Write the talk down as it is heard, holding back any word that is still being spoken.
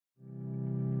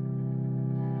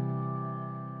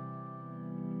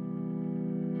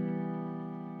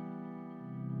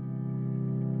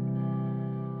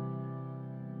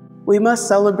We must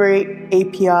celebrate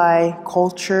API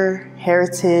culture,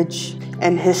 heritage,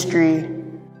 and history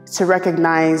to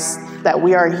recognize that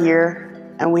we are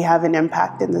here and we have an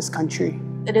impact in this country.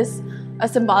 It is a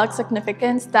symbolic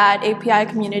significance that API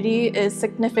community is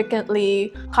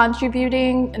significantly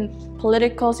contributing in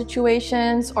political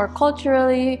situations or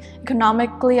culturally,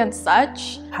 economically, and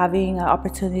such. Having an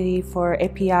opportunity for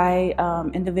API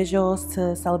individuals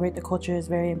to celebrate the culture is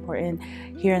very important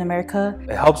here in America.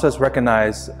 It helps us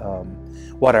recognize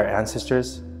what our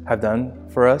ancestors have done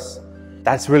for us.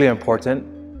 That's really important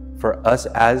for us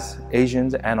as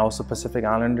Asians and also Pacific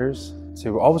Islanders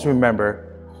to always remember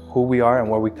who we are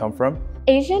and where we come from.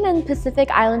 Asian and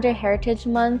Pacific Islander Heritage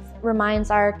Month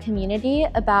reminds our community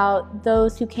about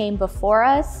those who came before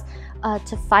us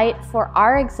to fight for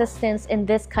our existence in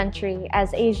this country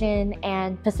as Asian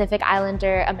and Pacific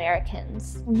Islander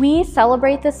Americans. We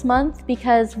celebrate this month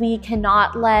because we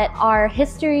cannot let our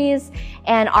histories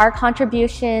and our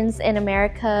contributions in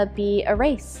America be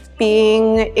erased.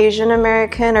 Being Asian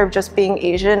American or just being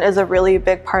Asian is a really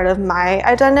big part of my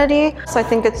identity. So I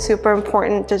think it's super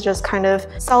important to just kind of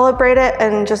celebrate it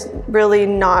and just really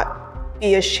not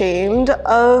be ashamed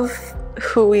of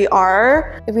who we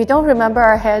are. If we don't remember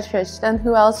our heritage, then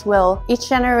who else will? Each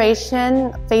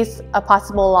generation face a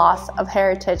possible loss of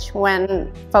heritage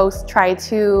when folks try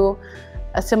to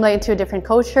assimilate to a different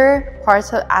culture.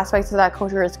 Parts of aspects of that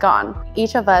culture is gone.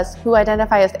 Each of us who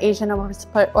identify as Asian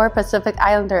or Pacific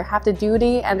Islander have the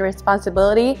duty and the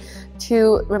responsibility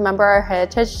to remember our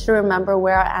heritage, to remember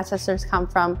where our ancestors come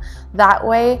from. That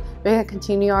way, we can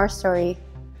continue our story.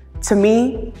 To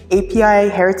me, API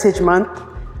Heritage Month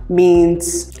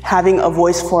means having a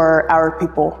voice for our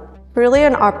people. Really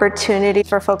an opportunity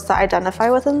for folks that identify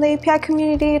within the API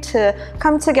community to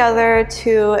come together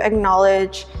to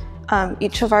acknowledge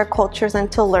each of our cultures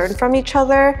and to learn from each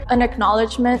other. An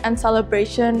acknowledgement and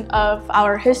celebration of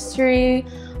our history,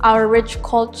 our rich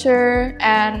culture,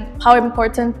 and how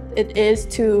important it is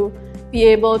to be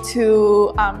able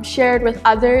to share it with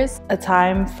others. A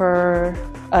time for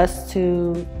us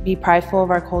to be prideful of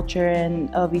our culture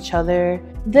and of each other.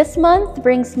 This month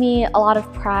brings me a lot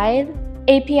of pride.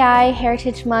 API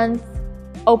Heritage Month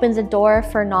opens a door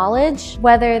for knowledge,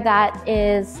 whether that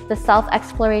is the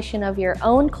self-exploration of your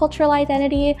own cultural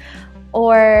identity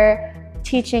or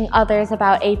teaching others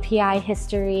about API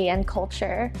history and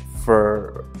culture.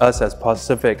 For us as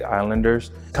Pacific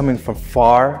Islanders, coming from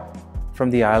far from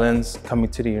the islands, coming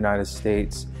to the United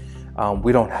States,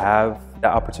 we don't have the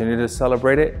opportunity to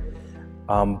celebrate it,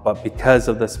 but because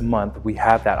of this month, we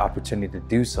have that opportunity to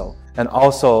do so. And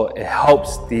also, it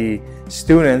helps the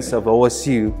students of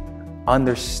OSU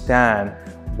understand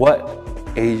what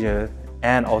Asia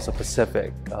and also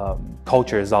Pacific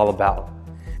culture is all about.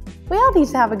 We all need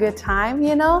to have a good time,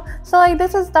 you know? So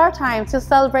this is our time to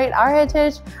celebrate our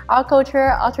heritage, our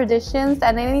culture, our traditions,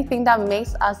 and anything that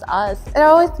makes us us. It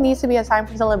always needs to be a time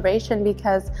for celebration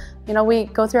because, you know, we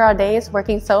go through our days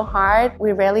working so hard.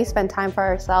 We rarely spend time for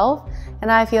ourselves. And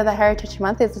I feel that Heritage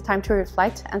Month is a time to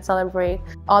reflect and celebrate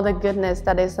all the goodness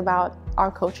that is about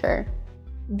our culture.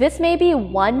 This may be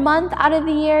 1 month out of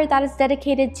the year that is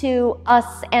dedicated to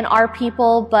us and our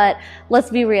people, but let's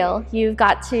be real. You've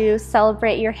got to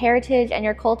celebrate your heritage and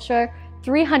your culture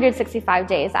 365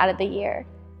 days out of the year.